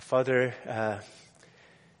Father,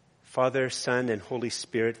 Son, and Holy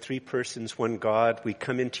Spirit, three persons, one God, we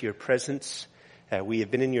come into your presence. We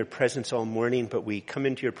have been in your presence all morning, but we come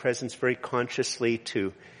into your presence very consciously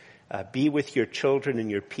to be with your children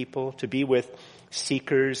and your people, to be with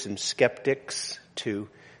seekers and skeptics, to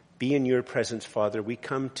be in your presence, Father. We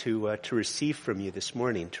come to receive from you this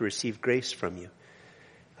morning, to receive grace from you.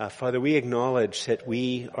 Father, we acknowledge that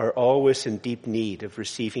we are always in deep need of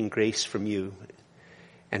receiving grace from you.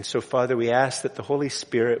 And so, Father, we ask that the Holy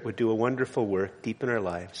Spirit would do a wonderful work deep in our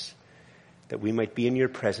lives, that we might be in your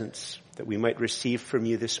presence, that we might receive from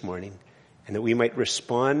you this morning, and that we might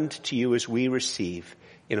respond to you as we receive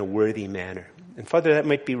in a worthy manner. And Father, that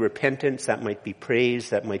might be repentance, that might be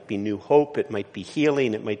praise, that might be new hope, it might be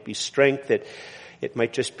healing, it might be strength, it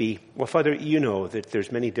might just be, well, Father, you know that there's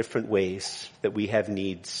many different ways that we have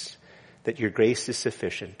needs, that your grace is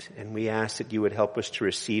sufficient, and we ask that you would help us to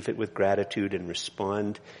receive it with gratitude and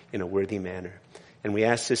respond in a worthy manner. And we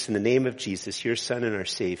ask this in the name of Jesus, your Son and our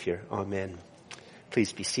Savior. Amen.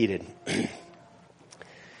 Please be seated.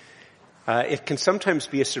 It can sometimes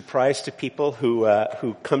be a surprise to people who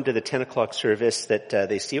come to the 10 o'clock service that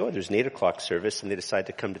they see, there's an 8 o'clock service, and they decide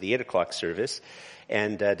to come to the 8 o'clock service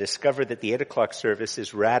and discover that the 8 o'clock service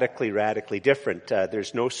is radically different.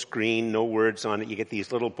 There's no screen, no words on it. You get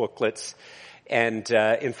these little booklets. And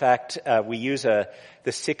in fact, we use the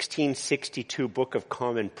 1662 Book of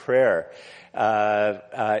Common Prayer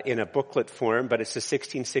in a booklet form, but it's the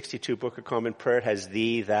 1662 Book of Common Prayer. It has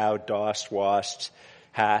thee, thou, dost, wast,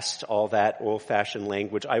 hast, all that old-fashioned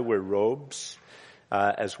language. I wear robes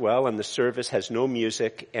as well, and the service has no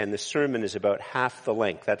music, and the sermon is about half the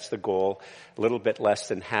length. That's the goal, a little bit less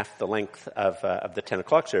than half the length of the 10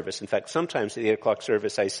 o'clock service. In fact, sometimes at the 8 o'clock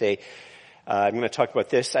service I say, I'm going to talk about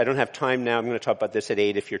this. I don't have time now. I'm going to talk about this at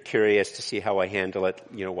 8. If you're curious to see how I handle it,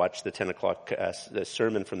 watch the 10 o'clock, the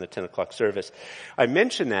sermon from the 10 o'clock service. I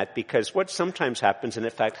mention that because what sometimes happens, and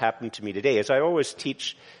in fact happened to me today, is I always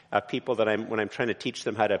teach people that when I'm trying to teach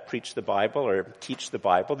them how to preach the Bible or teach the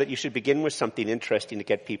Bible, that you should begin with something interesting to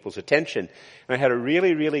get people's attention. And I had a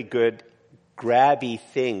really good grabby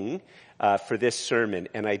thing for this sermon,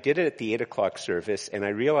 and I did it at the 8 o'clock service, and I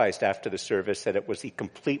realized after the service that it was the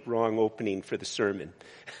complete wrong opening for the sermon.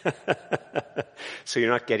 So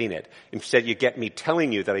you're not getting it. Instead, you get me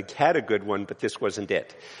telling you that I had a good one, but this wasn't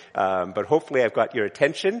it. But hopefully I've got your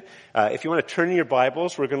attention. If you want to turn in your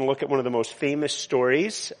Bibles, we're going to look at one of the most famous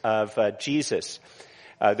stories of Jesus.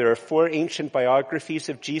 There are 4 ancient biographies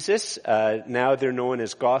of Jesus. Now they're known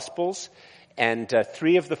as Gospels. And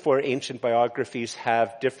 3 of the 4 ancient biographies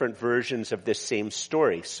have different versions of this same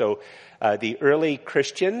story. So the early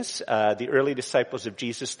Christians, the early disciples of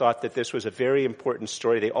Jesus, thought that this was a very important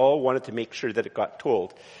story. They all wanted to make sure that it got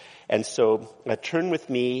told. And so turn with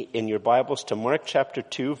me in your Bibles to Mark chapter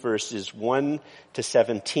 2, verses 1 to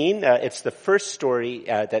 17. It's the first story.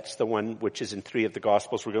 That's the one which is in 3 of the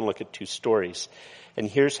Gospels. We're going to look at 2 stories. And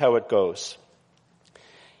here's how it goes.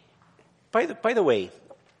 By the way,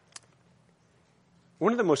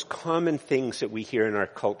 one of the most common things that we hear in our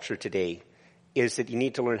culture today is that you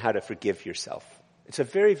need to learn how to forgive yourself. It's a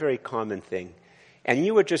very common thing. And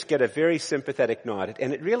you would just get a very sympathetic nod.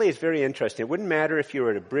 And it really is very interesting. It wouldn't matter if you were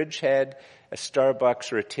at a Bridgehead, a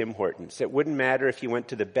Starbucks, or a Tim Hortons. It wouldn't matter if you went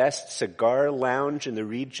to the best cigar lounge in the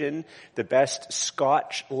region, the best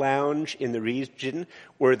Scotch lounge in the region,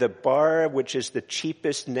 or the bar which is the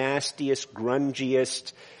cheapest, nastiest,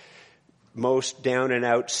 grungiest, most down and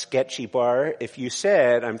out sketchy bar. If you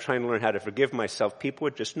said, I'm trying to learn how to forgive myself, people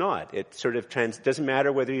would just nod. It sort of doesn't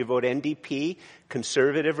matter whether you vote NDP,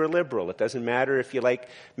 conservative or liberal. It doesn't matter if you like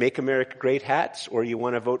Make America Great hats or you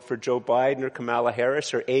want to vote for Joe Biden or Kamala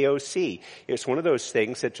Harris or AOC. It's one of those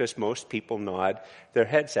things that just most people nod their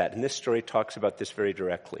heads at. And this story talks about this very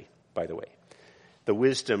directly, by the way. The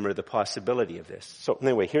wisdom or the possibility of this. So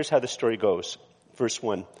anyway, here's how the story goes. Verse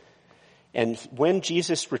 1. And when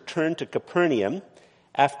Jesus returned to Capernaum,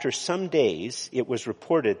 after some days, it was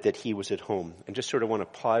reported that he was at home. I just sort of want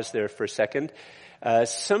to pause there for a second.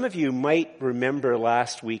 Some of you might remember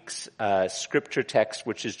last week's scripture text,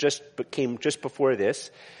 which came just before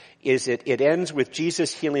this. It ends with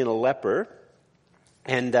Jesus healing a leper,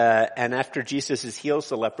 and after Jesus heals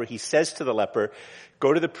the leper, he says to the leper,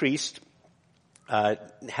 "Go to the priest."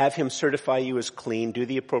 Have him certify you as clean, do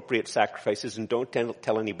the appropriate sacrifices, and don't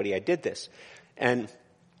tell anybody I did this. And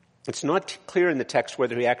it's not clear in the text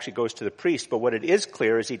whether he actually goes to the priest, but what it is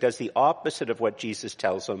clear is he does the opposite of what Jesus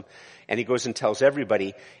tells him, and he goes and tells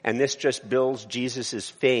everybody, and this just builds Jesus'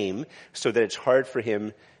 fame so that it's hard for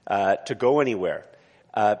him to go anywhere.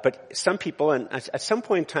 But some people, and at some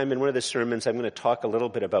point in time in one of the sermons, I'm going to talk a little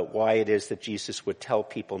bit about why it is that Jesus would tell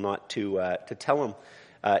people not to tell him.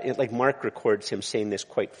 Like Mark records him saying this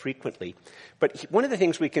quite frequently. But one of the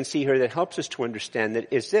things we can see here that helps us to understand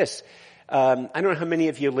that is this. I don't know how many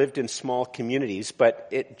of you lived in small communities,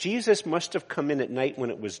 but Jesus must have come in at night when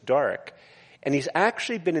it was dark. And he's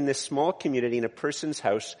actually been in this small community in a person's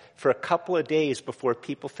house for a couple of days before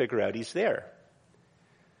people figure out he's there.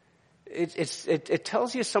 It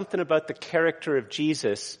tells you something about the character of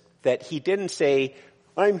Jesus that he didn't say,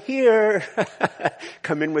 I'm here,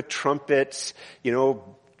 come in with trumpets,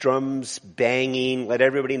 drums banging, let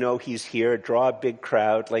everybody know he's here, draw a big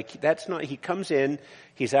crowd. Like, that's not, he comes in,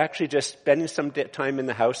 he's actually just spending some time in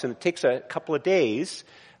the house, and it takes a couple of days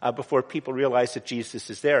before people realize that Jesus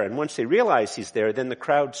is there. And once they realize he's there, then the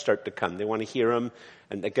crowds start to come. They want to hear him,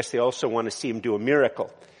 and I guess they also want to see him do a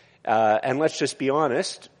miracle. And let's just be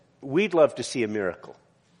honest, we'd love to see a miracle.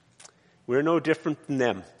 We're no different than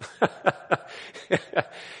them.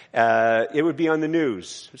 It would be on the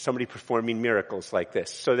news, somebody performing miracles like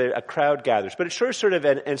this. So a crowd gathers. But it shows sort of,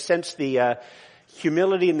 in a sense, the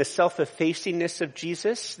humility and the self-effacingness of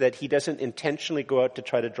Jesus, that he doesn't intentionally go out to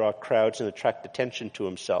try to draw crowds and attract attention to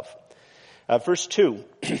himself. Verse 2,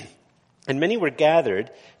 and many were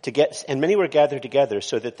gathered together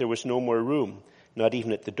so that there was no more room, not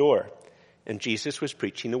even at the door. And Jesus was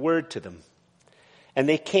preaching the word to them. And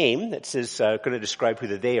they came, that says, going to describe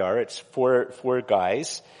who they are. It's four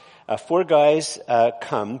guys. Four guys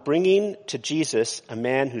come, bringing to Jesus a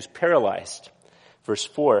man who's paralyzed. Verse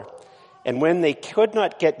 4, and when they could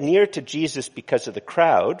not get near to Jesus because of the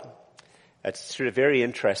crowd, that's sort of very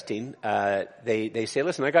interesting, they say,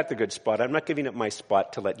 listen, I got the good spot. I'm not giving up my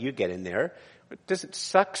spot to let you get in there. It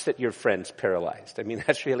sucks that your friend's paralyzed. I mean,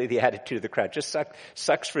 that's really the attitude of the crowd. Just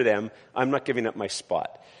sucks for them. I'm not giving up my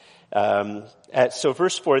spot. So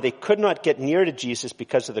verse 4, they could not get near to Jesus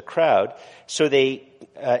because of the crowd. So they,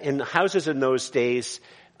 in the houses in those days,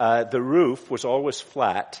 the roof was always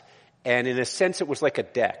flat. And in a sense, it was like a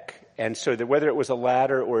deck. And so whether it was a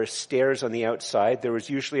ladder or stairs on the outside, there was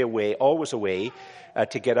usually always a way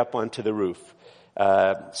to get up onto the roof.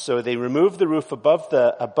 So they removed the roof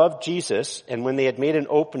above Jesus, and when they had made an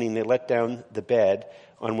opening, they let down the bed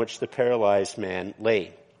on which the paralyzed man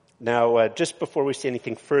lay. Now, just before we say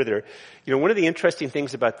anything further, one of the interesting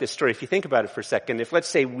things about this story, if you think about it for a second, if let's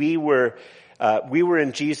say we were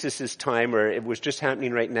in Jesus' time, or it was just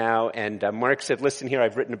happening right now, and Mark said, listen here,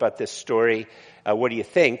 I've written about this story, what do you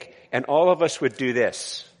think? And all of us would do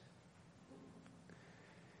this.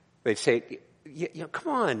 They'd say,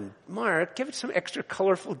 come on, Mark, give it some extra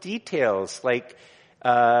colorful details. Like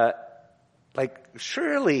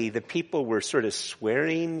surely the people were sort of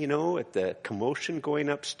swearing, at the commotion going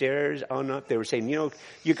upstairs on up. They were saying,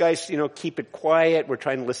 you guys, keep it quiet. We're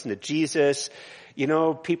trying to listen to Jesus.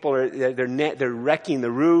 People they're wrecking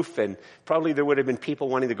the roof, and probably there would have been people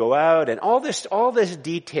wanting to go out, and all this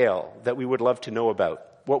detail that we would love to know about.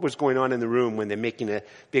 What was going on in the room when they're making a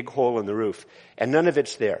big hole in the roof. And none of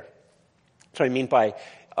it's there. That's what I mean by,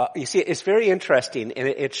 you see, it's very interesting, and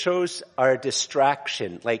it shows our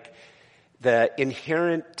distraction, like the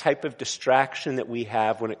inherent type of distraction that we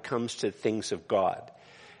have when it comes to things of God.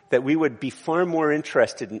 That we would be far more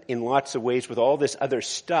interested in lots of ways with all this other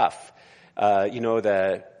stuff,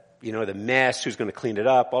 the mess, who's going to clean it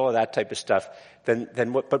up, all of that type of stuff,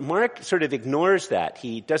 but Mark sort of ignores that.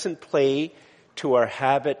 He doesn't play to our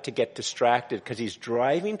habit to get distracted because he's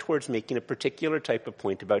driving towards making a particular type of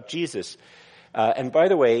point about Jesus. And by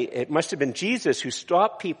the way, it must have been Jesus who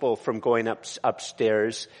stopped people from going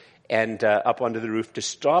upstairs and up onto the roof to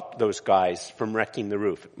stop those guys from wrecking the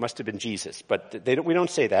roof. It must have been Jesus, but we don't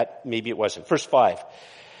say that. Maybe it wasn't. Verse 5.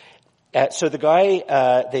 So the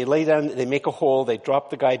guy, they lay down, they make a hole, they drop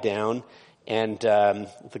the guy down, and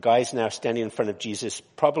the guy's now standing in front of Jesus.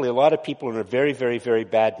 Probably a lot of people are in a very, very, very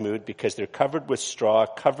bad mood because they're covered with straw,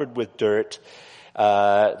 covered with dirt.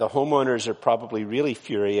 The homeowners are probably really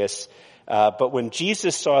furious. But when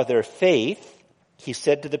Jesus saw their faith, he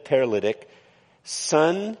said to the paralytic,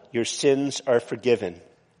 "Son, your sins are forgiven."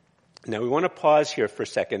 Now we want to pause here for a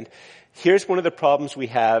second. Here's one of the problems we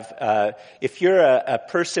have. If you're a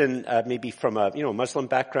person maybe from a Muslim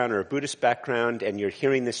background or a Buddhist background, and you're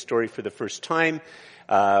hearing this story for the first time,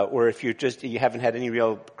 or if you haven't had any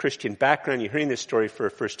real Christian background, you're hearing this story for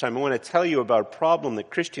the first time, I want to tell you about a problem that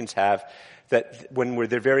Christians have that when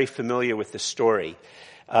they're very familiar with the story.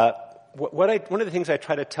 One of the things I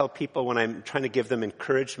try to tell people when I'm trying to give them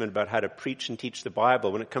encouragement about how to preach and teach the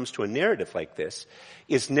Bible when it comes to a narrative like this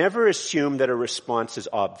is never assume that a response is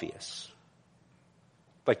obvious.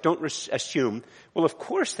 Like, don't assume, well, of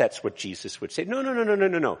course that's what Jesus would say.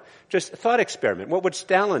 No. Just a thought experiment. What would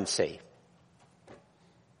Stalin say?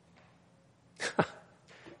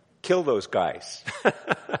 Kill those guys.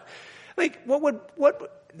 Like, I'm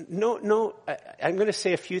going to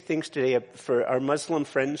say a few things today for our Muslim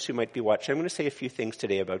friends who might be watching. I'm going to say a few things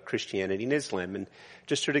today about Christianity and Islam and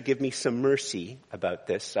just sort of give me some mercy about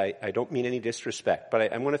this. I don't mean any disrespect,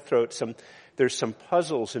 but I want to throw out there's some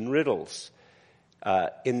puzzles and riddles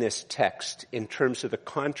in this text in terms of the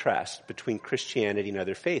contrast between Christianity and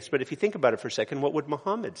other faiths. But if you think about it for a second, what would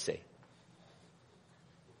Muhammad say?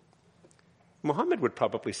 Muhammad would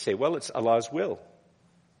probably say, well, it's Allah's will.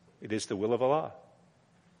 It is the will of Allah.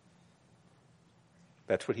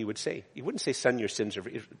 That's what he would say. He wouldn't say, son, your sins are,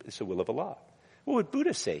 it's the will of Allah. What would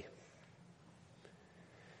Buddha say?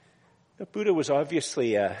 Now, Buddha was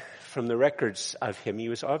obviously, from the records of him, he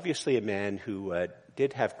was obviously a man who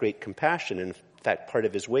did have great compassion. And in fact, part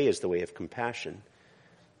of his way is the way of compassion.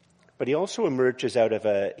 But he also emerges out of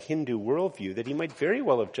a Hindu worldview that he might very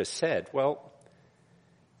well have just said, well,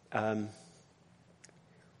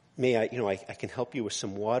 may I can help you with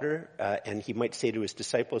some water. And he might say to his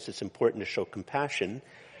disciples, it's important to show compassion.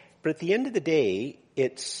 But at the end of the day,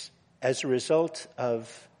 it's as a result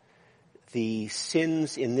of the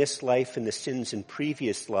sins in this life and the sins in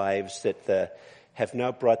previous lives that have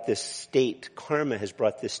now brought this state, karma has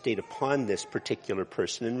brought this state upon this particular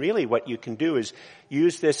person. And really what you can do is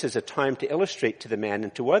use this as a time to illustrate to the man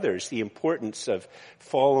and to others the importance of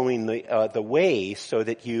following the way so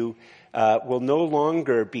that you will no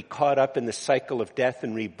longer be caught up in the cycle of death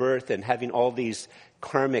and rebirth and having all these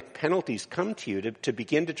karmic penalties come to you, to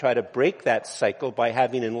begin to try to break that cycle by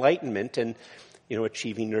having enlightenment and,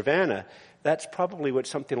 achieving nirvana. That's probably what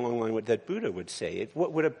something along the line that Buddha would say.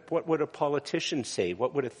 What would a politician say?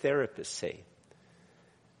 What would a therapist say?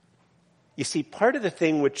 You see, part of the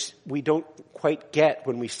thing which we don't quite get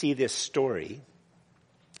when we see this story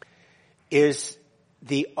is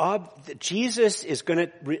Jesus is going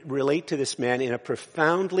to relate to this man in a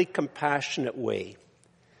profoundly compassionate way.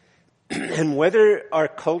 And whether our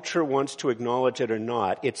culture wants to acknowledge it or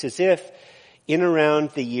not, it's as if in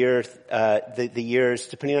around the years,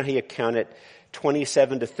 depending on how you count it,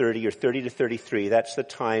 27 to 30 or 30 to 33, that's the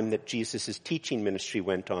time that Jesus' teaching ministry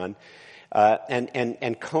went on,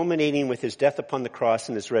 and culminating with his death upon the cross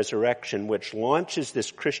and his resurrection, which launches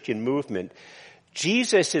this Christian movement.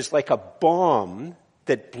 Jesus is like a bomb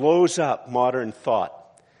that blows up modern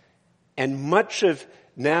thought. And much of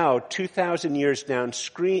now, 2,000 years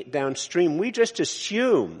downstream, we just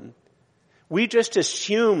assume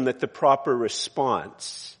that the proper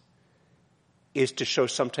response is to show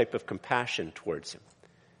some type of compassion towards him.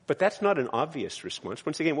 But that's not an obvious response.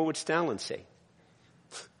 Once again, what would Stalin say?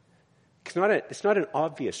 It's not an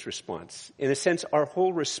obvious response. In a sense, our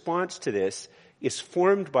whole response to this is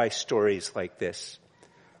formed by stories like this,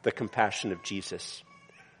 the compassion of Jesus.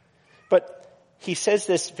 But he says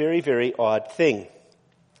this very, very odd thing.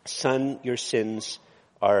 Son, your sins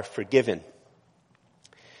are forgiven.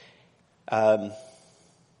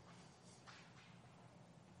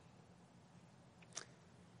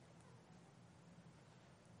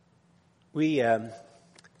 We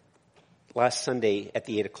last Sunday at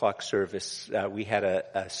the 8 o'clock service, we had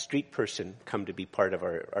a street person come to be part of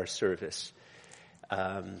our service.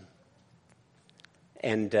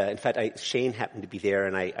 And in fact, Shane happened to be there,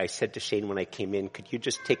 and I said to Shane when I came in, could you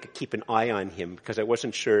just keep an eye on him? Because I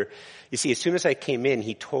wasn't sure. You see, as soon as I came in,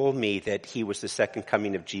 he told me that he was the second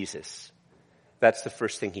coming of Jesus. That's the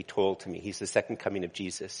first thing he told to me. He's the second coming of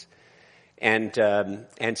Jesus. And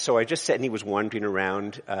so I just said, and he was wandering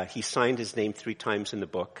around. He signed his name 3 times in the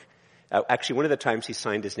book. Actually, one of the times he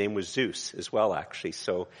signed his name was Zeus as well, actually.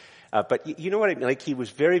 So, but you know what I mean? Like, he was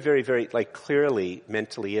very, very, very, clearly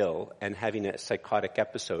mentally ill and having a psychotic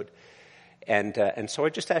episode. And so I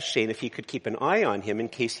just asked Shane if he could keep an eye on him in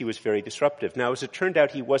case he was very disruptive. Now, as it turned out,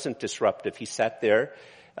 he wasn't disruptive. He sat there.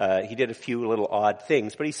 He did a few little odd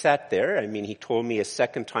things, but he sat there. I mean, he told me a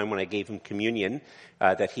second time when I gave him communion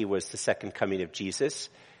that he was the second coming of Jesus,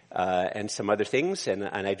 and some other things. And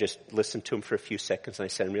I just listened to him for a few seconds, and I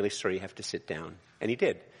said, I'm really sorry, you have to sit down. And he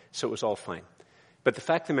did. So it was all fine. But the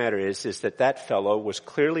fact of the matter is that fellow was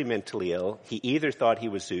clearly mentally ill. He either thought he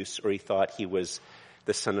was Zeus or he thought he was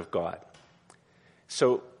the Son of God.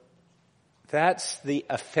 So that's the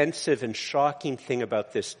offensive and shocking thing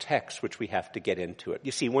about this text, which we have to get into it.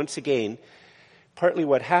 You see, once again, partly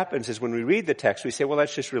what happens is when we read the text, we say, well,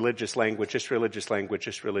 that's just religious language, just religious language,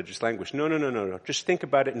 just religious language. No. Just think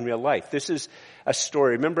about it in real life. This is a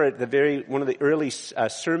story. Remember at one of the early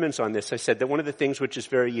sermons on this, I said that one of the things which is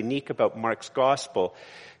very unique about Mark's gospel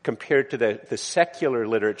compared to the secular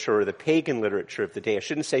literature or the pagan literature of the day. I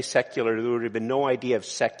shouldn't say secular. There would have been no idea of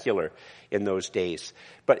secular in those days.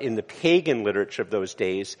 But in the pagan literature of those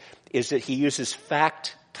days is that he uses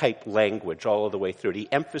fact-type language all of the way through it.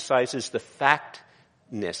 He emphasizes the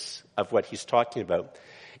factness of what he's talking about.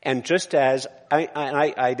 And just as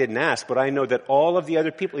I didn't ask, but I know that all of the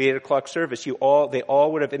other people at the 8 o'clock service, they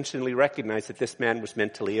all would have instantly recognized that this man was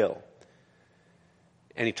mentally ill.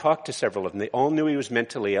 And he talked to several of them. They all knew he was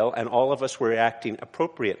mentally ill, and all of us were acting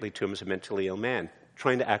appropriately to him as a mentally ill man,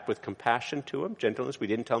 trying to act with compassion to him, gentleness. We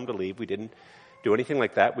didn't tell him to leave. We didn't do anything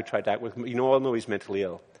like that. We tried to act with him. You all know he's mentally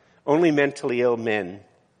ill. Only mentally ill men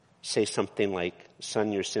say something like,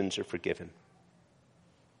 son, your sins are forgiven.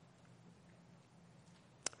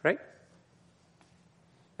 Right?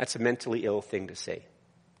 That's a mentally ill thing to say.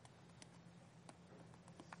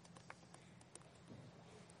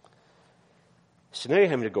 So now you're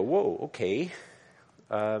having to go, whoa, okay.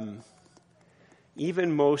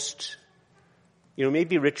 Even most,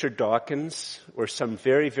 maybe Richard Dawkins or some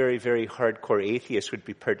very, very, very hardcore atheist would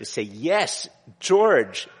be prepared to say, yes,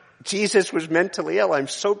 George, Jesus was mentally ill. I'm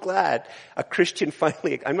so glad a Christian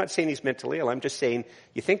finally, I'm not saying he's mentally ill. I'm just saying,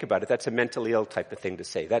 you think about it, that's a mentally ill type of thing to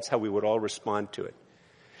say. That's how we would all respond to it.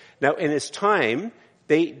 Now, in his time,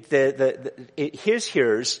 his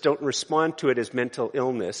hearers don't respond to it as mental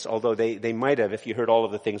illness, although they might have if you heard all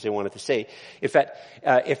of the things they wanted to say. In fact,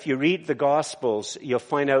 if you read the Gospels, you'll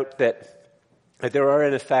find out that there are,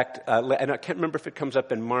 in effect, and I can't remember if it comes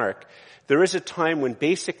up in Mark, there is a time when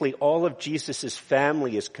basically all of Jesus'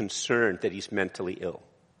 family is concerned that he's mentally ill,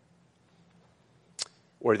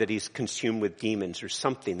 or that he's consumed with demons or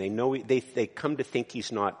something. They know they come to think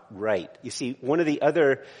he's not right. You see, one of the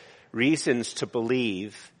other reasons to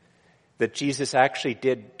believe that Jesus actually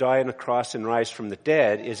did die on a cross and rise from the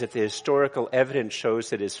dead is that the historical evidence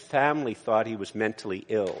shows that his family thought he was mentally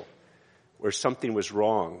ill or something was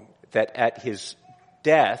wrong, that at his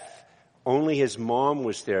death only his mom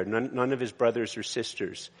was there, none of his brothers or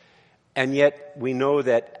sisters. And yet we know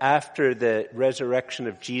that after the resurrection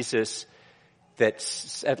of Jesus,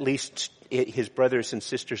 that at least his brothers and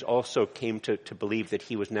sisters also came to believe that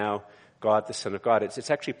he was now God, the Son of God.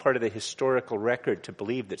 It's actually part of the historical record to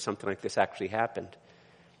believe that something like this actually happened.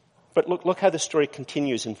 But look how the story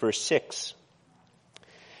continues in verse 6.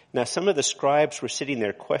 Now some of the scribes were sitting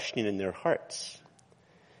there questioning in their hearts,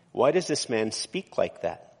 why does this man speak like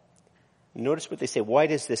that? Notice what they say. Why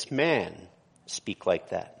does this man speak like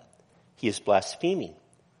that? He is blaspheming.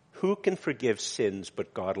 Who can forgive sins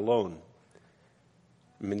but God alone?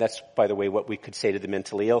 I mean, that's, by the way, what we could say to the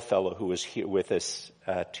mentally ill fellow who was here with us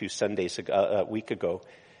 2 Sundays ago, a week ago.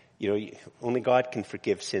 Only God can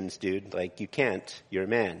forgive sins, dude. Like, you can't. You're a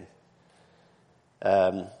man.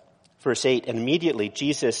 Verse 8, and immediately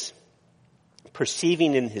Jesus,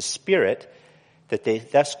 perceiving in his spirit that they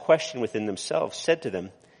thus questioned within themselves, said to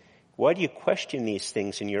them, why do you question these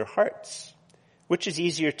things in your hearts? Which is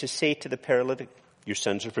easier to say to the paralytic, your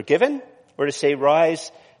sins are forgiven, or to say,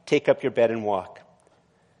 rise, take up your bed and walk?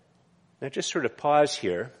 Now just sort of pause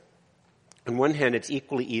here. On one hand, it's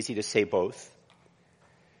equally easy to say both.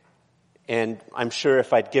 And I'm sure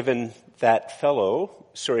if I'd given that fellow,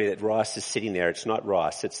 sorry that Ross is sitting there, it's not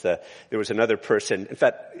Ross, there was another person. In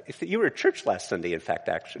fact, if you were at church last Sunday, in fact,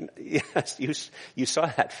 actually, yes, you saw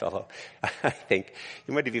that fellow, I think.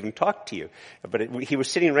 He might have even talked to you. But he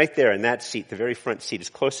was sitting right there in that seat, the very front seat, as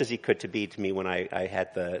close as he could to be to me when I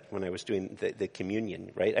was doing the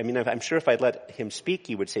communion, right? I mean, I'm sure if I'd let him speak,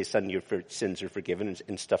 he would say, son, your sins are forgiven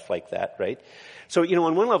and stuff like that, right? So,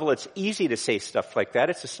 on one level, it's easy to say stuff like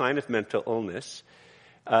that. It's a sign of mental illness.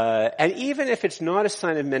 And even if it's not a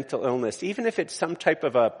sign of mental illness, even if it's some type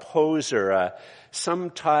of a poser,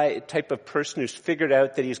 some type of person who's figured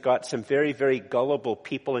out that he's got some very, very gullible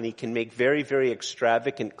people and he can make very, very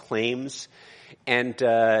extravagant claims, and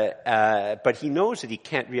but he knows that he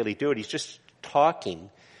can't really do it. He's just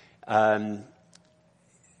talking. That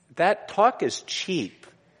talk is cheap,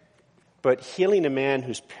 but healing a man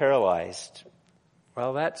who's paralyzed,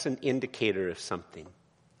 well, that's an indicator of something.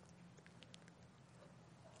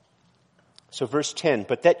 So verse 10,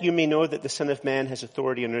 but that you may know that the Son of Man has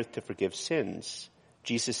authority on earth to forgive sins,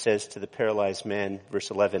 Jesus says to the paralyzed man,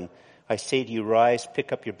 verse 11, I say to you, rise,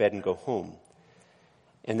 pick up your bed and go home.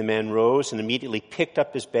 And the man rose and immediately picked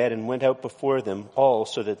up his bed and went out before them all,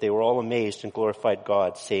 so that they were all amazed and glorified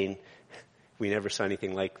God, saying, we never saw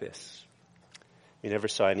anything like this. We never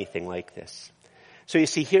saw anything like this. So you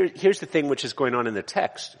see, here's the thing which is going on in the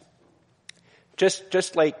text.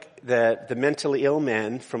 Just like the mentally ill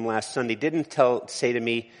man from last Sunday didn't say to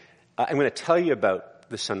me, I'm going to tell you about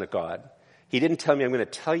the Son of God. He didn't tell me, I'm going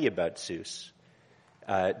to tell you about Zeus.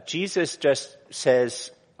 Jesus just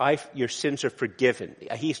says, your sins are forgiven.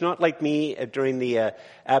 He's not like me during the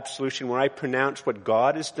absolution where I pronounce what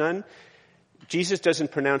God has done. Jesus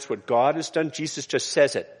doesn't pronounce what God has done. Jesus just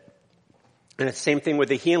says it. And it's the same thing with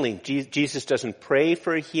the healing. Jesus doesn't pray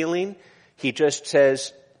for a healing. He just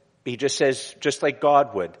says, just like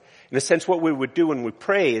God would. In a sense, what we would do when we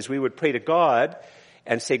pray is we would pray to God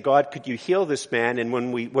and say, God, could you heal this man? And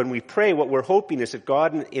when we pray, what we're hoping is that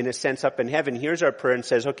God, in a sense, up in heaven, hears our prayer and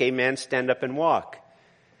says, okay, man, stand up and walk.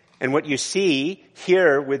 And what you see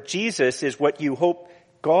here with Jesus is what you hope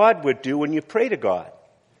God would do when you pray to God.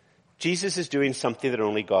 Jesus is doing something that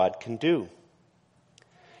only God can do.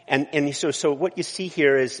 And so what you see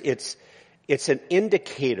here is it's an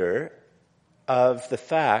indicator of the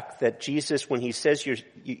fact that Jesus, when he says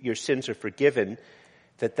your sins are forgiven,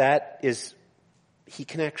 that is, he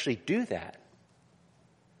can actually do that.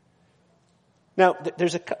 Now,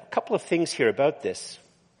 there's a couple of things here about this.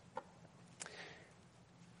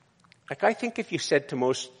 Like, I think if you said to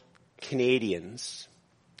most Canadians,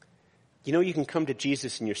 you can come to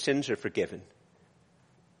Jesus and your sins are forgiven.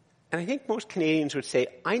 And I think most Canadians would say,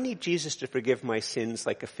 I need Jesus to forgive my sins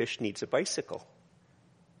like a fish needs a bicycle.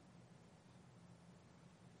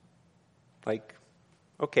 Like,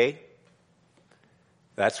 okay,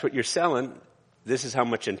 that's what you're selling. This is how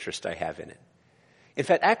much interest I have in it. In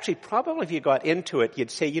fact, actually, probably if you got into it,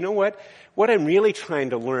 you'd say, you know what? What I'm really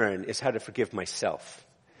trying to learn is how to forgive myself.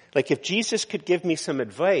 Like, if Jesus could give me some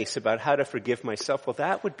advice about how to forgive myself, well,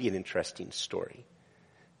 that would be an interesting story.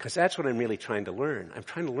 Because that's what I'm really trying to learn. I'm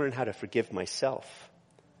trying to learn how to forgive myself.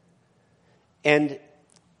 And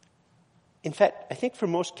in fact, I think for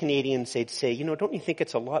most Canadians, they'd say, don't you think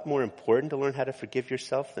it's a lot more important to learn how to forgive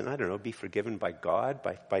yourself than, be forgiven by God,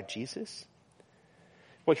 by Jesus?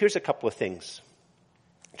 Well, here's a couple of things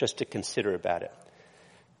just to consider about it.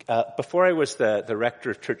 Before I was the rector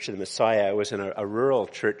of Church of the Messiah, I was in a rural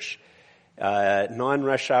church,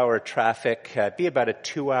 non-rush hour traffic, be about a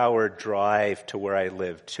 2-hour drive to where I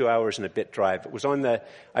lived, 2 hours and a bit drive.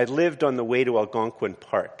 I lived on the way to Algonquin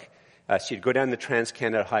Park. So you'd go down the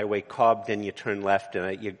Trans-Canada Highway, Cobb, then you turn left,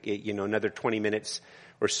 and another 20 minutes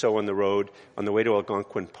or so on the road. On the way to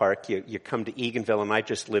Algonquin Park, you come to Eganville, and I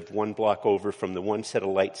just lived one block over from the one set of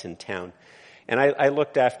lights in town. And I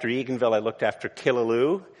looked after Eganville, I looked after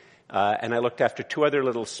Killaloe, and I looked after two other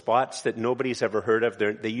little spots that nobody's ever heard of.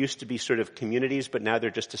 They used to be sort of communities, but now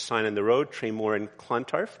they're just a sign on the road, Tremor and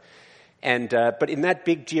Clontarf. But in that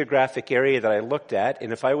big geographic area that I looked at,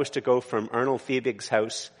 and if I was to go from Arnold Fiebig's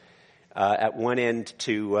house at one end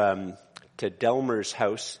to Delmer's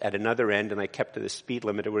house at another end, and I kept to the speed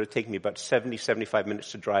limit, it would have taken me about 75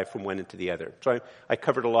 minutes to drive from one end to the other. So I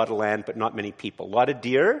covered a lot of land, but not many people. A lot of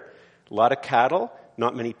deer, a lot of cattle,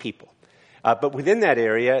 not many people. But within that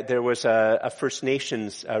area, there was a First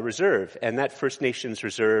Nations reserve, and that First Nations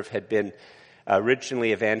reserve had been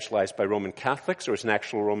originally evangelized by Roman Catholics. There was an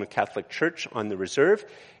actual Roman Catholic church on the reserve,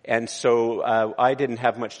 and so I didn't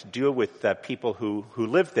have much to do with people who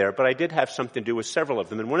lived there, but I did have something to do with several of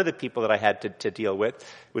them. And one of the people that I had to deal with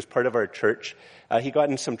was part of our church. He got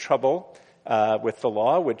in some trouble with the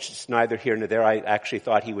law, which is neither here nor there. I actually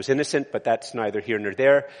thought he was innocent, but that's neither here nor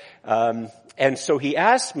there. And so he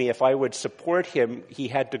asked me if I would support him. He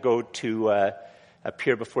had to go to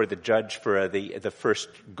appear before the judge for the first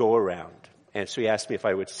go-around. And so he asked me if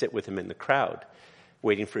I would sit with him in the crowd,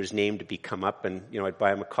 waiting for his name to come up, and, I'd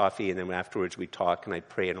buy him a coffee, and then afterwards we'd talk, and I'd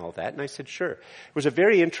pray and all that. And I said, sure. It was a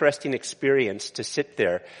very interesting experience to sit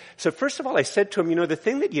there. So first of all, I said to him, the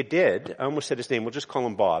thing that you did, I almost said his name, we'll just call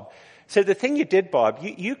him Bob. I said, the thing you did, Bob,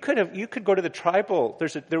 you could go to the tribal,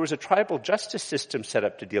 there was a tribal justice system set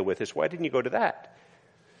up to deal with this. Why didn't you go to that?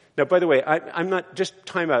 Now, by the way, I'm not, just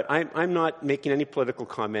time out, I'm not making any political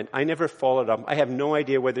comment. I never followed up. I have no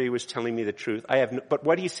idea whether he was telling me the truth. But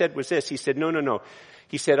what he said was this. He said, no.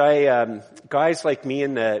 He said, guys like me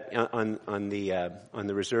on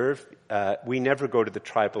the reserve, we never go to the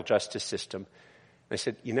tribal justice system. I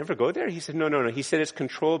said, you never go there? He said, no. He said, it's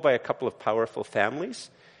controlled by a couple of powerful families.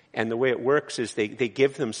 And the way it works is they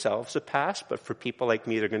give themselves a pass, but for people like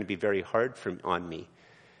me, they're going to be very hard on me.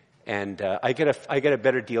 And I get a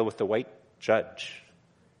better deal with the white judge.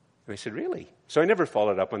 And I said, really? So I never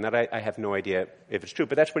followed up on that. I have no idea if it's true,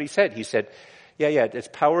 but that's what he said. He said, yeah, it's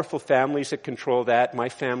powerful families that control that. My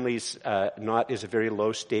family's is a very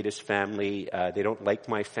low status family. They don't like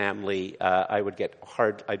my family. I'd be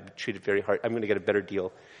treated very hard. I'm going to get a better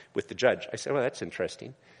deal with the judge. I said, well, that's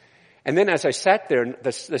interesting. And then as I sat there,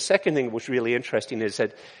 the second thing that was really interesting is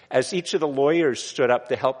that as each of the lawyers stood up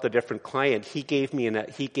to help the different client, he gave me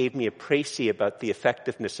a précis about the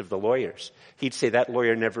effectiveness of the lawyers. He'd say that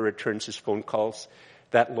lawyer never returns his phone calls.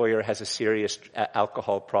 That lawyer has a serious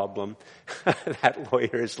alcohol problem. That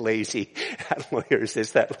lawyer is lazy. That lawyer is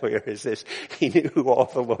this. That lawyer is this. He knew who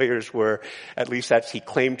all the lawyers were. At least he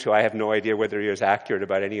claimed to. I have no idea whether he was accurate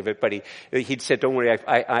about any of it. But he'd said, "Don't worry.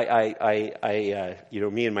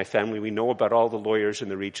 Me and my family, we know about all the lawyers in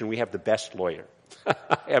the region. We have the best lawyer.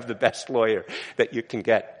 I have the best lawyer that you can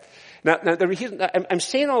get." Now the reason I'm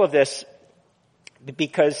saying all of this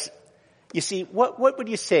because you see, what would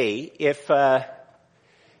you say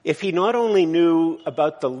if he not only knew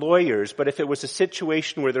about the lawyers, but if it was a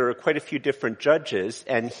situation where there were quite a few different judges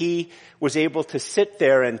and he was able to sit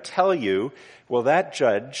there and tell you, well, that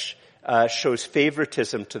judge shows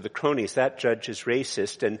favoritism to the cronies. That judge is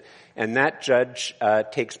racist and that judge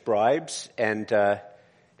takes bribes and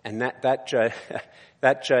that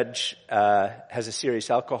judge has a serious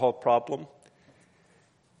alcohol problem.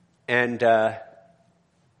 And that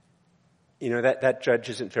judge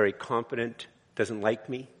isn't very competent. Doesn't like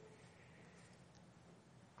me.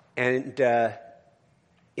 And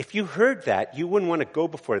if you heard that, you wouldn't want to go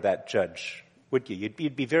before that judge, would you?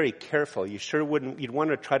 You'd be very careful. You sure wouldn't. You'd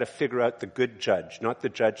want to try to figure out the good judge, not the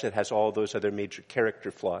judge that has all those other major character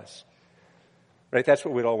flaws. Right? That's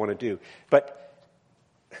what we'd all want to do. But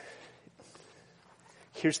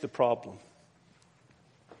here's the problem.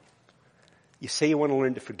 You say you want to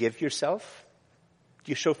learn to forgive yourself.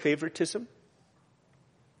 Do you show favoritism?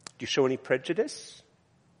 Do you show any prejudice?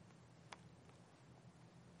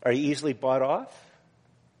 Are you easily bought off?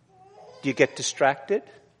 Do you get distracted?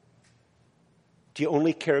 Do you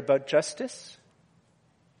only care about justice?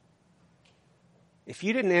 If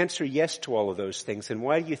you didn't answer yes to all of those things, then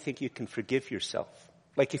why do you think you can forgive yourself?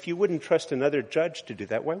 Like if you wouldn't trust another judge to do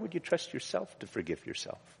that, why would you trust yourself to forgive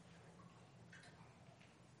yourself?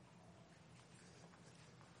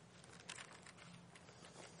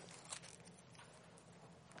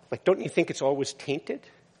 Like, don't you think it's always tainted?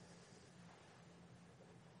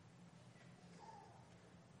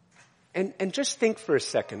 And just think for a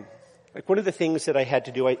second. Like one of the things that I had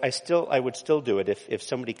to do, I would still do it if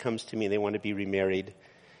somebody comes to me and they want to be remarried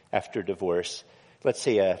after divorce. Let's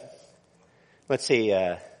say a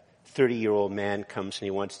 30-year-old man comes and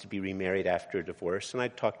he wants to be remarried after a divorce, and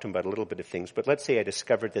I'd talk to him about a little bit of things. But let's say I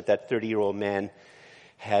discovered that 30-year-old man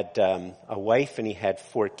had a wife and he had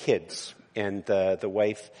 4 kids. And the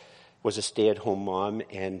wife was a stay-at-home mom,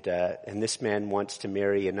 and this man wants to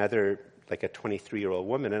marry another, like a 23-year-old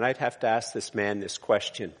woman. And I'd have to ask this man this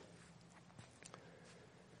question.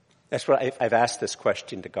 That's what I've asked this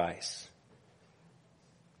question to guys.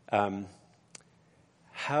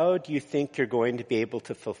 How do you think you're going to be able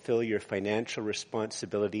to fulfill your financial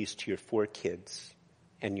responsibilities to your 4 kids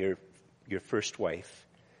and your first wife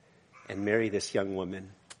and marry this young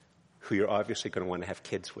woman who you're obviously going to want to have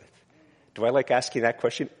kids with? Do I like asking that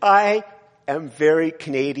question? I am very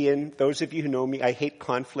Canadian. Those of you who know me, I hate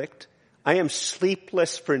conflict. I am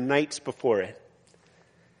sleepless for nights before it.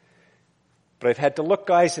 But I've had to look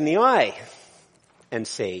guys in the eye and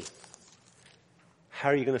say, how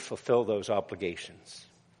are you going to fulfill those obligations?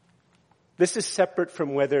 This is separate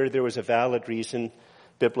from whether there was a valid reason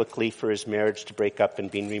biblically for his marriage to break up and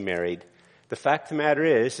being remarried. The fact of the matter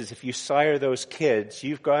is if you sire those kids,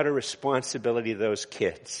 you've got a responsibility to those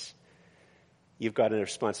kids. You've got a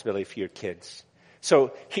responsibility for your kids.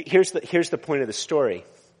 So here's the point of the story.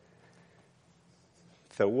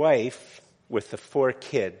 The wife with the 4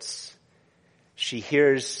 kids, she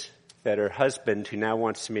hears that her husband, who now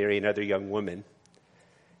wants to marry another young woman,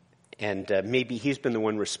 and maybe he's been the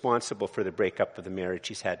one responsible for the breakup of the marriage,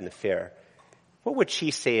 he's had an affair. What would she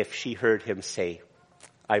say if she heard him say,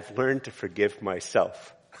 I've learned to forgive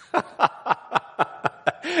myself?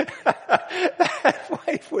 That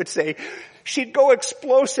wife would say, she'd go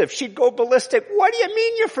explosive. She'd go ballistic. What do you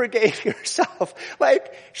mean you forgave yourself?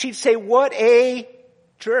 Like, she'd say, what a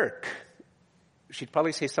jerk. She'd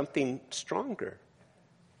probably say something stronger.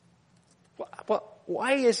 Well,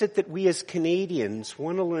 why is it that we as Canadians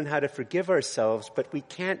want to learn how to forgive ourselves, but we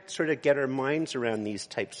can't sort of get our minds around these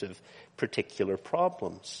types of particular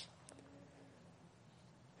problems?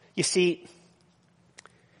 You see,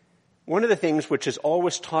 one of the things which is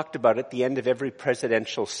always talked about at the end of every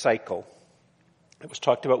presidential cycle It was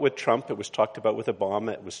talked about with Trump. It was talked about with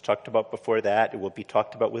Obama. It was talked about before that. It will be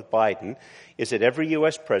talked about with Biden. Is that every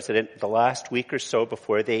U.S. president, the last week or so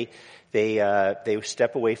before they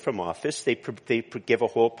step away from office, they give a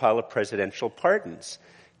whole pile of presidential pardons.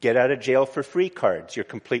 Get out of jail for free cards. You're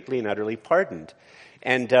completely and utterly pardoned.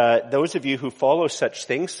 And those of you who follow such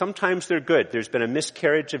things, sometimes they're good. There's been a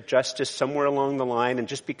miscarriage of justice somewhere along the line, and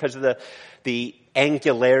just because of the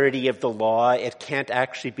angularity of the law, it can't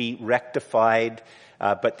actually be rectified.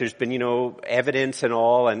 But there's been, evidence and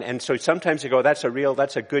all, and so sometimes you go, that's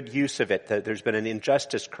a good use of it, that there's been an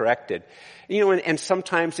injustice corrected. And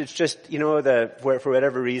sometimes it's just, where for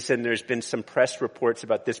whatever reason there's been some press reports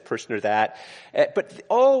about this person or that. But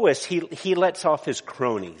always he lets off his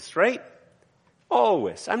cronies, right?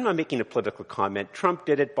 Always. I'm not making a political comment. Trump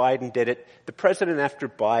did it, Biden did it. The president after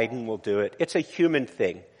Biden will do it. It's a human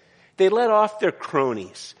thing. They let off their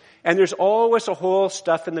cronies. And there's always a whole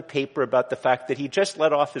stuff in the paper about the fact that he just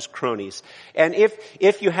let off his cronies. And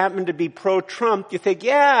if you happen to be pro-Trump, you think,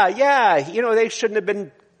 they shouldn't have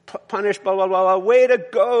been punished, blah, blah, blah, blah. Way to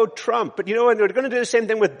go, Trump. But and they're going to do the same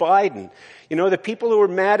thing with Biden. The people who are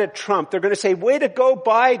mad at Trump, they're going to say, way to go,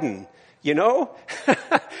 Biden.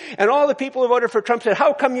 And all the people who voted for Trump said,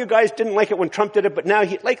 how come you guys didn't like it when Trump did it, but now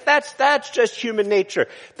that's just human nature.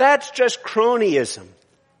 That's just cronyism.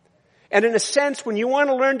 And in a sense, when you want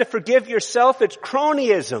to learn to forgive yourself, it's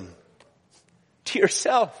cronyism to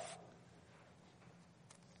yourself.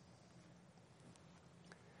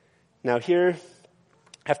 Now here,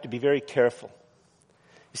 I have to be very careful.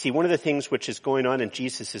 You see, one of the things which is going on in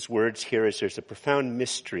Jesus' words here is there's a profound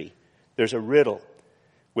mystery. There's a riddle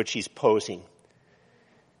which he's posing.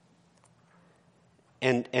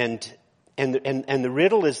 And the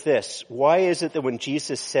riddle is this: why is it that when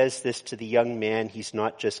Jesus says this to the young man, he's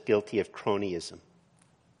not just guilty of cronyism?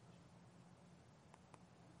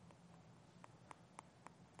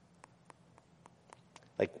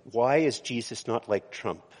 Why is Jesus not like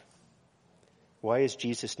Trump? Why is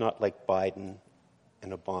Jesus not like Biden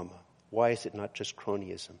and Obama? Why is it not just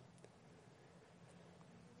cronyism?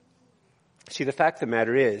 See, the fact of the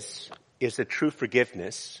matter is that true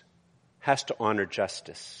forgiveness has to honor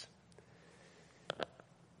justice.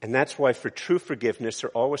 And that's why for true forgiveness, there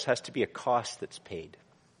always has to be a cost that's paid.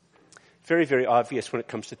 Very, very obvious when it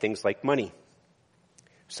comes to things like money.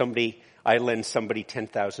 I lend somebody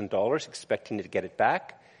 $10,000 expecting to get it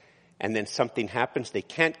back, and then something happens, they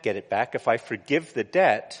can't get it back. If I forgive the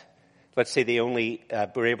debt, let's say they only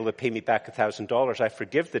were able to pay me back $1,000. I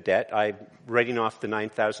forgive the debt. I'm writing off the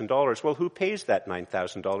 $9,000. Well, who pays that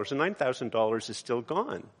 $9,000? The $9,000 is still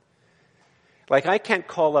gone. I can't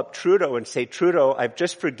call up Trudeau and say, Trudeau, I've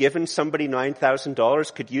just forgiven somebody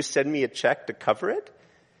 $9,000. Could you send me a check to cover it?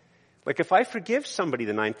 If I forgive somebody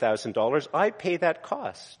the $9,000, I pay that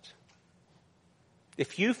cost.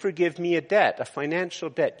 If you forgive me a debt, a financial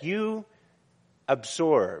debt, you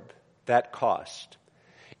absorb that cost.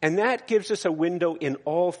 And that gives us a window in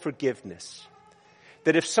all forgiveness.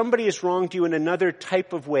 That if somebody has wronged you in another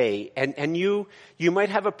type of way, and you might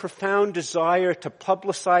have a profound desire to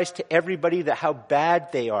publicize to everybody how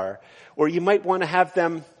bad they are, or you might want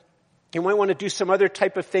to do some other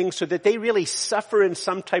type of thing so that they really suffer in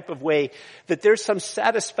some type of way, that there's some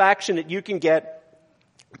satisfaction that you can get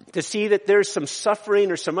to see that there's some suffering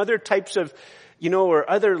or some other types of or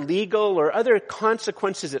other legal or other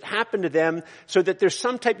consequences that happen to them, so that there's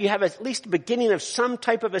you have at least a beginning of some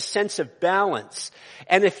type of a sense of balance.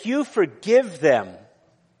 And if you forgive them,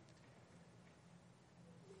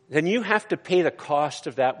 then you have to pay the cost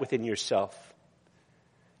of that within yourself.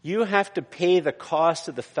 You have to pay the cost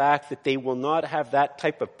of the fact that they will not have that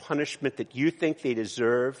type of punishment that you think they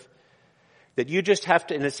deserve. That you just have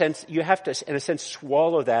to, in a sense,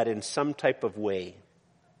 swallow that in some type of way.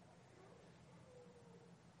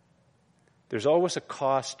 There's always a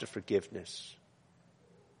cost to forgiveness.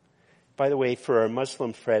 By the way, for our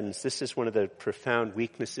Muslim friends, this is one of the profound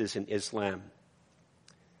weaknesses in Islam.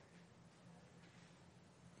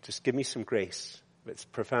 Just give me some grace. It's a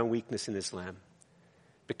profound weakness in Islam.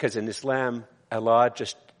 Because in Islam, Allah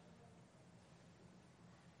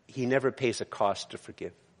He never pays a cost to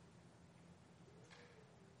forgive.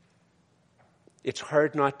 It's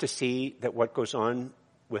hard not to see that what goes on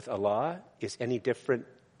with Allah is any different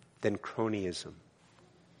than cronyism,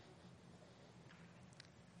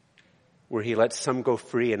 where He lets some go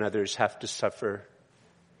free and others have to suffer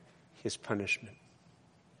His punishment.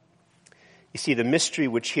 You see, the mystery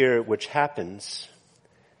which happens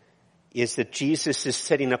is that Jesus is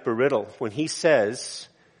setting up a riddle. When He says,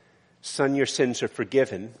 "Son, your sins are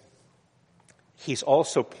forgiven," He's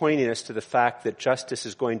also pointing us to the fact that justice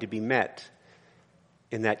is going to be met.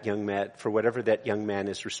 in that young man, for whatever that young man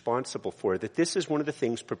is responsible for, that this is one of the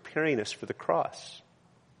things preparing us for the cross.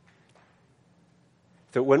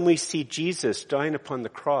 That when we see Jesus dying upon the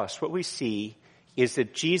cross, what we see is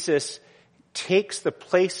that Jesus takes the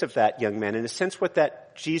place of that young man. In a sense, what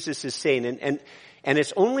that Jesus is saying, and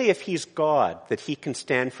it's only if he's God that he can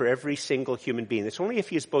stand for every single human being. It's only if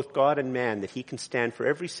he is both God and man that he can stand for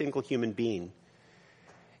every single human being.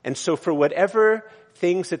 And so for whatever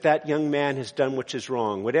things that young man has done which is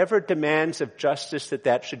wrong, whatever demands of justice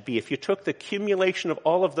that should be, if you took the accumulation of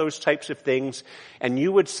all of those types of things, and you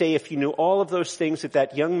would say if you knew all of those things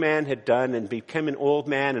that young man had done and become an old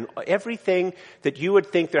man and everything, that you would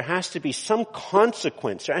think there has to be some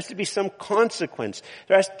consequence. There has to be some consequence.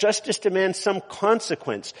 Justice demands some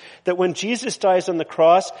consequence. That when Jesus dies on the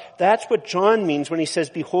cross, that's what John means when he says,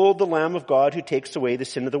 "Behold the Lamb of God who takes away the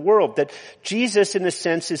sin of the world." That Jesus, in a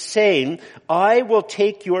sense, is saying, I will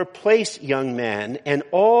take your place, young man, and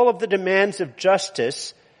all of the demands of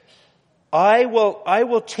justice, I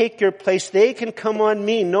will take your place. They can come on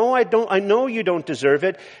me. No, I don't. I know you don't deserve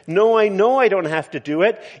it. No, I know I don't have to do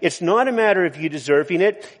it. It's not a matter of you deserving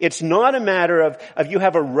it. It's not a matter of you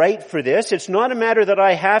have a right for this. It's not a matter that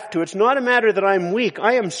I have to. It's not a matter that I'm weak.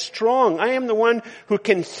 I am strong. I am the one who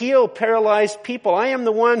can heal paralyzed people. I am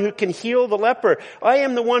the one who can heal the leper. I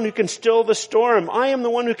am the one who can still the storm. I am the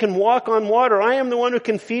one who can walk on water. I am the one who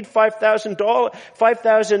can feed 5,000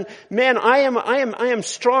 men. I am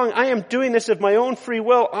strong. I am doing this of my own free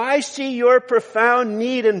will. I see your profound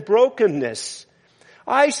need and brokenness.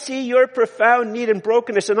 I see your profound need and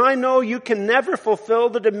brokenness, and I know you can never fulfill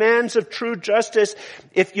the demands of true justice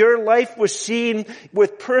if your life was seen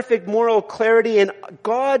with perfect moral clarity, and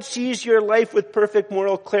God sees your life with perfect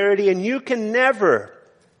moral clarity, and you can never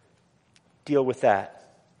deal with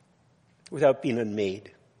that without being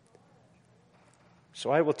unmade.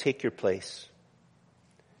 So I will take your place.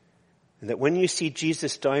 And that when you see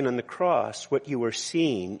Jesus dying on the cross, what you are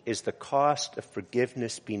seeing is the cost of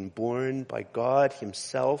forgiveness being borne by God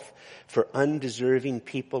himself for undeserving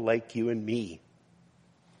people like you and me.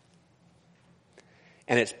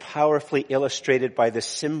 And it's powerfully illustrated by the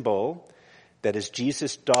symbol that as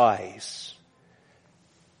Jesus dies,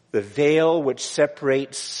 the veil which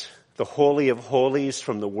separates the Holy of Holies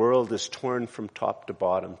from the world is torn from top to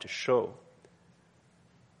bottom to show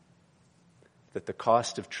that the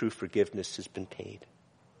cost of true forgiveness has been paid.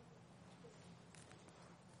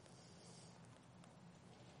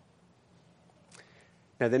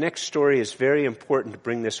 Now, the next story is very important to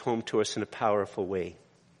bring this home to us in a powerful way.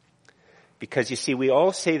 Because you see, we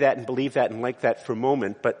all say that and believe that and like that for a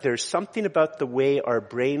moment, but there's something about the way our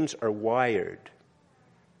brains are wired.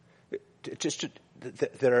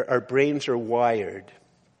 Our brains are wired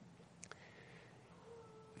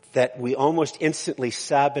that we almost instantly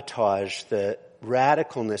sabotage the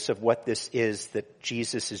radicalness of what this is that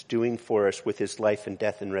Jesus is doing for us with his life and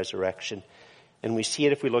death and resurrection. And we see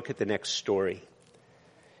it if we look at the next story.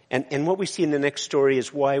 And what we see in the next story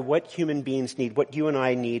is why what human beings need, what you and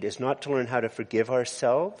I need, is not to learn how to forgive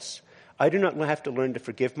ourselves. I do not have to learn to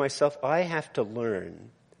forgive myself. I have to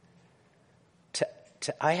learn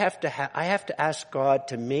I have to ask God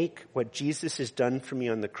to make what Jesus has done for me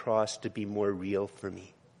on the cross to be more real for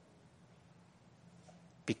me.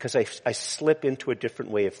 Because I slip into a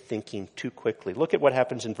different way of thinking too quickly. Look at what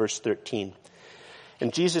happens in verse 13.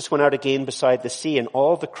 And Jesus went out again beside the sea, and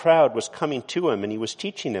all the crowd was coming to him, and he was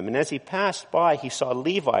teaching them. And as he passed by, he saw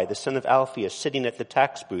Levi, the son of Alphaeus, sitting at the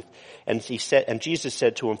tax booth. And Jesus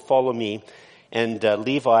said to him, "Follow me." And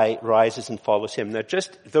Levi rises and follows him. Now,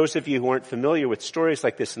 just those of you who aren't familiar with stories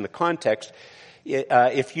like this in the context,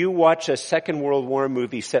 if you watch a Second World War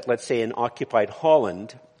movie set, let's say, in occupied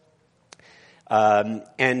Holland,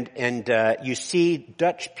 you see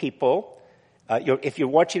Dutch people. If you're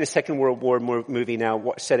watching a Second World War movie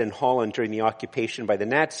now set in Holland during the occupation by the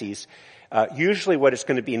Nazis, usually what is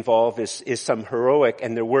going to be involved is some heroic,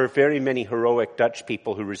 and there were very many heroic Dutch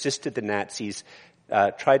people who resisted the Nazis,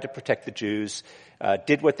 tried to protect the Jews,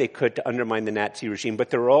 did what they could to undermine the Nazi regime.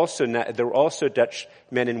 But there were also Dutch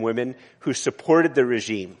men and women who supported the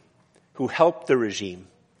regime, who helped the regime.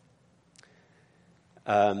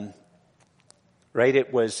 Right?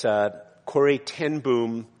 It was Corrie ten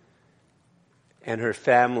Boom and her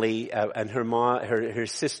family, and her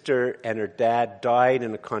sister and her dad died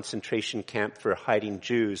in a concentration camp for hiding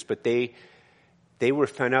Jews, but they were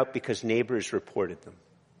found out because neighbors reported them.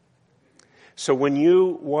 So when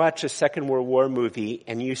you watch a Second World War movie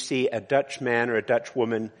and you see a Dutch man or a Dutch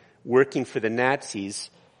woman working for the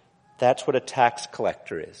Nazis, that's what a tax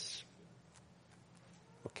collector is.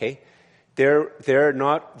 Okay? They're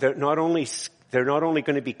not only They're not only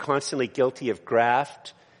going to be constantly guilty of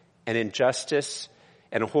graft and injustice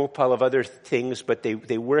and a whole pile of other things, but they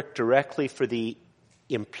work directly for the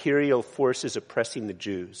imperial forces oppressing the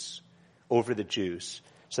Jews, over the Jews.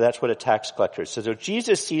 So that's what a tax collector is. So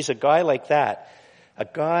Jesus sees a guy like that, a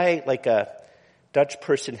guy like a Dutch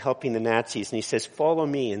person helping the Nazis, and he says, follow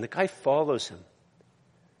me. And the guy follows him.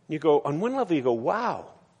 You go, on one level you go, wow.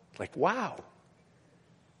 Like, wow.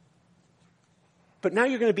 But now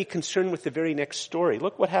you're going to be concerned with the very next story.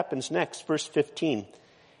 Look what happens next, verse 15.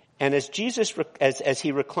 And as Jesus, as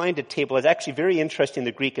he reclined at table, it's actually very interesting in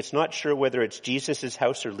the Greek. It's not sure whether it's Jesus'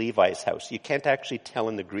 house or Levi's house. You can't actually tell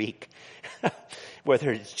in the Greek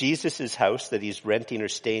whether it's Jesus' house that he's renting or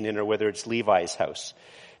staying in or whether it's Levi's house.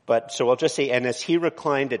 But so I'll just say, and as he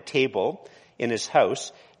reclined at table in his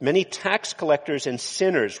house, many tax collectors and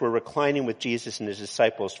sinners were reclining with Jesus and his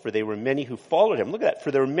disciples, for they were many who followed him. Look at that.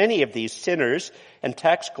 For there were many of these sinners and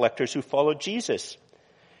tax collectors who followed Jesus.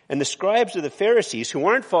 And the scribes of the Pharisees who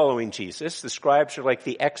aren't following Jesus, the scribes are like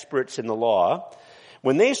the experts in the law,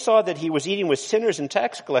 when they saw that he was eating with sinners and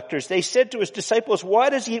tax collectors, they said to his disciples, why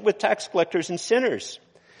does he eat with tax collectors and sinners?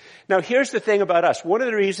 Now here's the thing about us. One of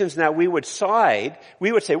the reasons now we would say,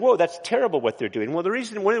 whoa, that's terrible what they're doing. Well, one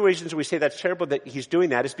of the reasons we say that's terrible that he's doing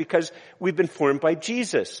that is because we've been formed by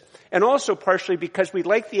Jesus. And also partially because we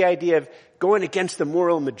like the idea of going against the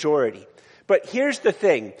moral majority. But here's the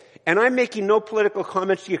thing, and I'm making no political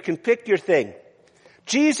comments, you can pick your thing.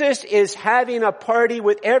 Jesus is having a party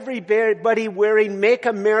with everybody wearing Make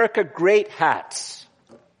America Great hats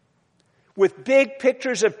with big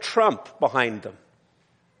pictures of Trump behind them.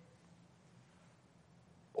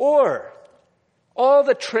 Or all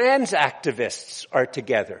the trans activists are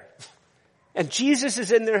together and Jesus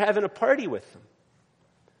is in there having a party with them.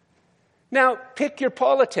 Now, pick your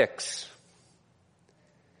politics.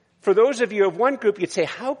 For those of you of one group, you'd say,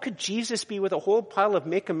 how could Jesus be with a whole pile of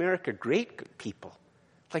Make America Great people?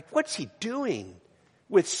 Like, what's he doing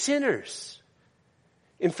with sinners?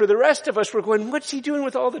 And for the rest of us, we're going, what's he doing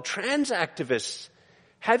with all the trans activists?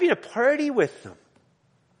 Having a party with them.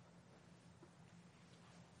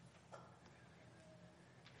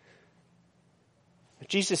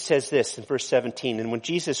 Jesus says this in verse 17, and when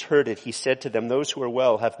Jesus heard it, he said to them, those who are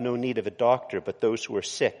well have no need of a doctor, but those who are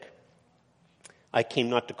sick. I came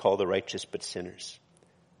not to call the righteous, but sinners.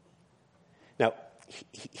 Now,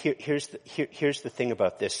 here's the thing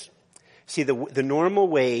about this. See, the normal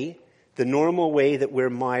way that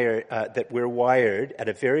we're wired at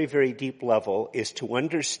a very, very deep level is to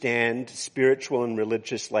understand spiritual and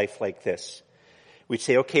religious life like this. We'd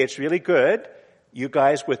say, okay, it's really good. You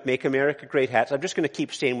guys with Make America Great hats. I'm just going to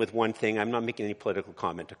keep staying with one thing. I'm not making any political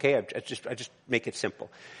comment, okay? I just make it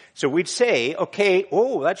simple. So we'd say, okay,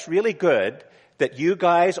 that's really good that you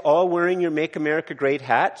guys all wearing your Make America Great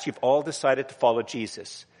hats, you've all decided to follow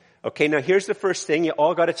Jesus. Okay, now here's the first thing. You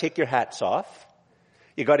all got to take your hats off.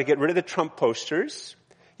 You got to get rid of the Trump posters.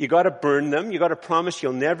 You got to burn them. You got to promise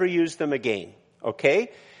you'll never use them again.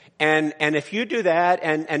 Okay? And if you do that,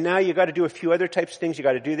 and now you got to do a few other types of things, you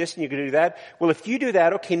got to do this and you got to do that. Well, if you do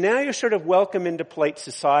that, okay, now you're sort of welcome into polite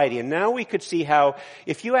society. And now we could see how,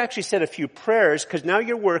 if you actually said a few prayers, because now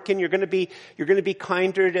you're working, you're going to be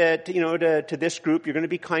kinder to this group, you're going to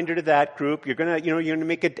be kinder to that group, you're going to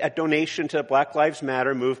make a donation to the Black Lives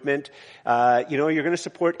Matter movement, you're going to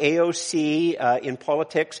support AOC in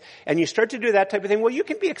politics, and you start to do that type of thing. Well, you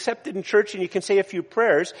can be accepted in church and you can say a few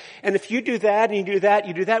prayers, and if you do that and you do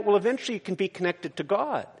that, well, eventually you can be connected to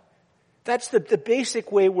God. That's the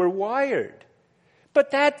basic way we're wired.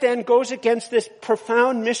 But that then goes against this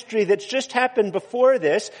profound mystery that's just happened before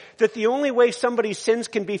this, that the only way somebody's sins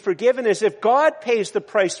can be forgiven is if God pays the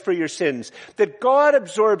price for your sins, that God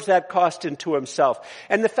absorbs that cost into himself.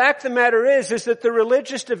 And the fact of the matter is that the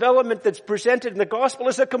religious development that's presented in the gospel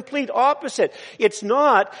is a complete opposite. It's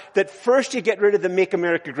not that first you get rid of the Make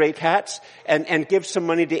America Great hats and give some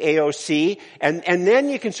money to AOC, and then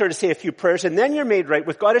you can sort of say a few prayers, and then you're made right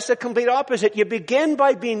with God. It's the complete opposite. You begin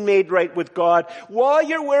by being made right with God while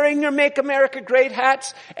you're wearing your Make America Great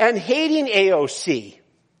hats and hating AOC.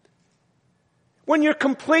 When you're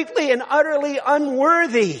completely and utterly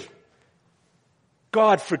unworthy,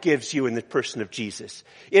 God forgives you in the person of Jesus.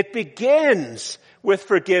 It begins with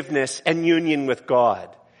forgiveness and union with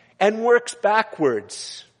God and works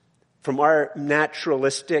backwards from our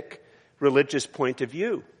naturalistic religious point of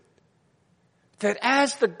view. That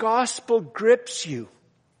as the gospel grips you,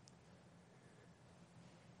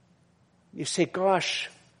 you say, gosh,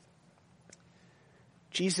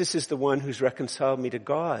 Jesus is the one who's reconciled me to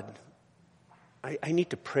God. I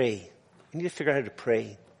need to pray. I need to figure out how to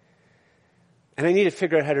pray. And I need to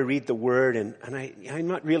figure out how to read the Word, and I'm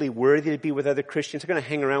not really worthy to be with other Christians. I'm going to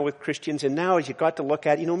hang around with Christians, and now as you got to look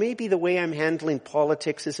at, maybe the way I'm handling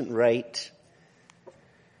politics isn't right.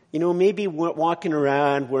 Maybe walking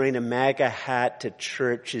around wearing a MAGA hat to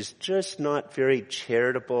church is just not very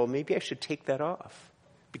charitable. Maybe I should take that off.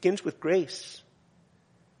 Begins with grace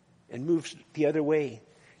and moves the other way.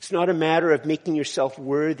 It's not a matter of making yourself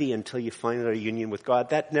worthy until you find a union with God.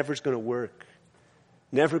 That never's going to work.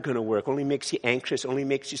 Never going to work. Only makes you anxious, only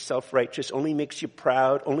makes you self-righteous, only makes you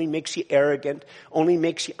proud, only makes you arrogant, only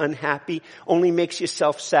makes you unhappy, only makes you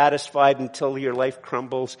self-satisfied until your life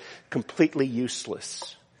crumbles, completely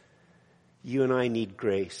useless. You and I need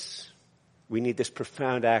grace. We need this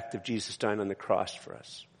profound act of Jesus dying on the cross for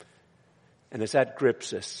us. And as that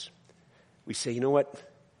grips us, we say, you know what?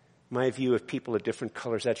 My view of people of different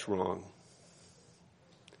colors, that's wrong.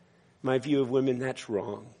 My view of women, that's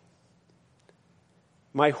wrong.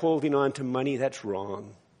 My holding on to money, that's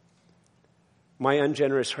wrong. My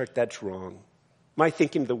ungenerous heart, that's wrong. My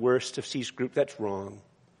thinking the worst of C's group, that's wrong.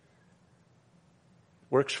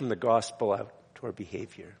 Works from the gospel out to our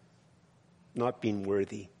behavior. Not being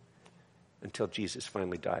worthy until Jesus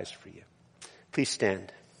finally dies for you. Please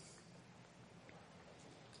stand.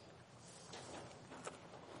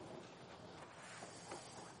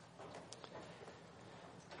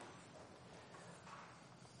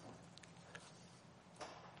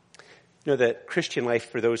 The Christian life,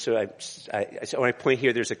 for those who when I point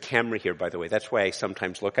here, there's a camera here, by the way. That's why I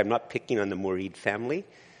sometimes look. I'm not picking on the Moreed family.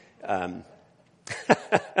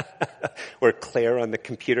 Or Claire on the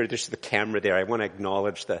computer. There's the camera there. I want to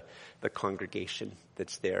acknowledge the congregation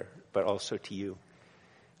that's there, but also to you.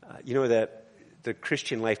 The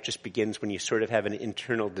Christian life just begins when you sort of have an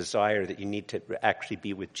internal desire that you need to actually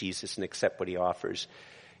be with Jesus and accept what he offers.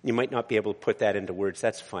 You might not be able to put that into words.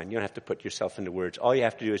 That's fine. You don't have to put yourself into words. All you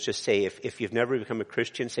have to do is just say, if you've never become a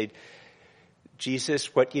Christian, say,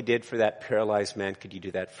 Jesus, what you did for that paralyzed man, could you do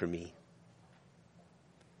that for me?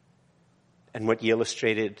 And what you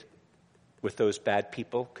illustrated with those bad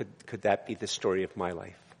people, could that be the story of my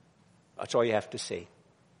life? That's all you have to say.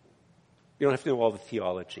 You don't have to know all the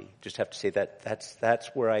theology. You just have to say that's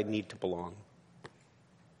where I need to belong.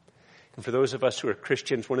 And for those of us who are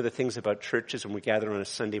Christians, one of the things about churches when we gather on a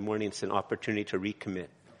Sunday morning, it's an opportunity to recommit,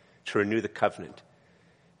 to renew the covenant,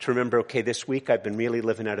 to remember, okay, this week I've been really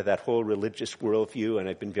living out of that whole religious worldview, and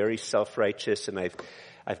I've been very self-righteous, and I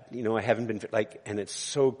haven't been and it's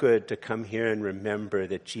so good to come here and remember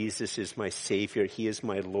that Jesus is my Savior, he is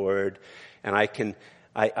my Lord, and I can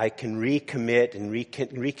recommit and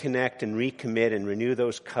reconnect and recommit and renew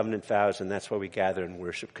those covenant vows, and that's why we gather and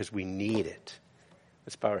worship, because we need it.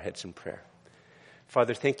 Let's bow our heads in prayer.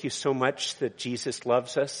 Father, thank you so much that Jesus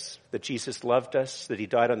loves us, that Jesus loved us, that he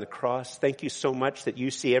died on the cross. Thank you so much that you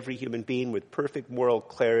see every human being with perfect moral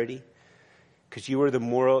clarity, because you are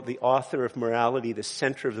the author of morality, the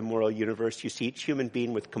center of the moral universe. You see each human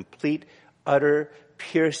being with complete, utter,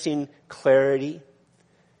 piercing clarity.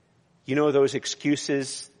 You know those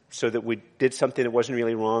excuses so that we did something that wasn't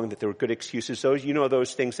really wrong, that there were good excuses.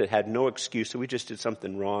 Those things that had no excuse, so we just did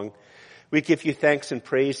something wrong. We give you thanks and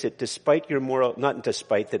praise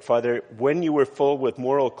that Father, when you were full with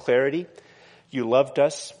moral clarity, you loved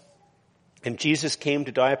us. And Jesus came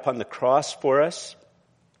to die upon the cross for us,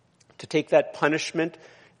 to take that punishment,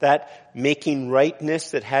 that making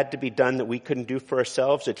rightness that had to be done that we couldn't do for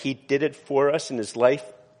ourselves, that he did it for us in his life,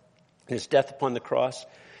 in his death upon the cross.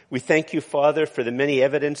 We thank you, Father, for the many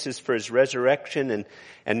evidences for his resurrection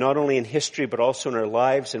and not only in history but also in our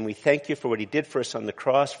lives. And we thank you for what he did for us on the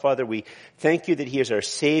cross. Father, we thank you that he is our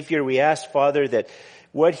Savior. We ask, Father, that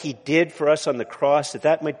what he did for us on the cross,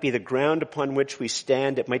 that might be the ground upon which we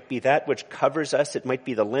stand. It might be that which covers us. It might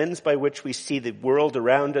be the lens by which we see the world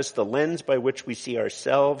around us, the lens by which we see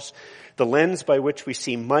ourselves, the lens by which we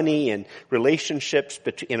see money and relationships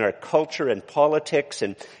in our culture and politics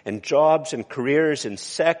and jobs and careers and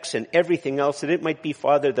sex and everything else. That it might be,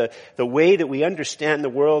 Father, the way that we understand the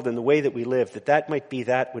world and the way that we live, that might be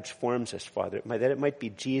that which forms us, Father. That it might be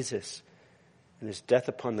Jesus and his death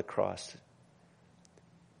upon the cross.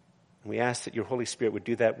 And we ask that your Holy Spirit would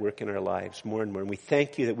do that work in our lives more and more. And we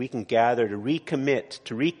thank you that we can gather to recommit,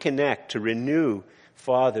 to reconnect, to renew,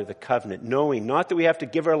 Father, the covenant, knowing not that we have to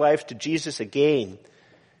give our lives to Jesus again,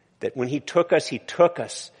 that when he took us,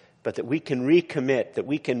 but that we can recommit, that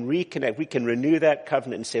we can reconnect, we can renew that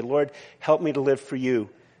covenant and say, Lord, help me to live for you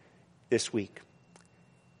this week.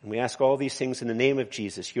 And we ask all these things in the name of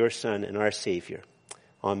Jesus, your Son and our Savior.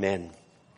 Amen.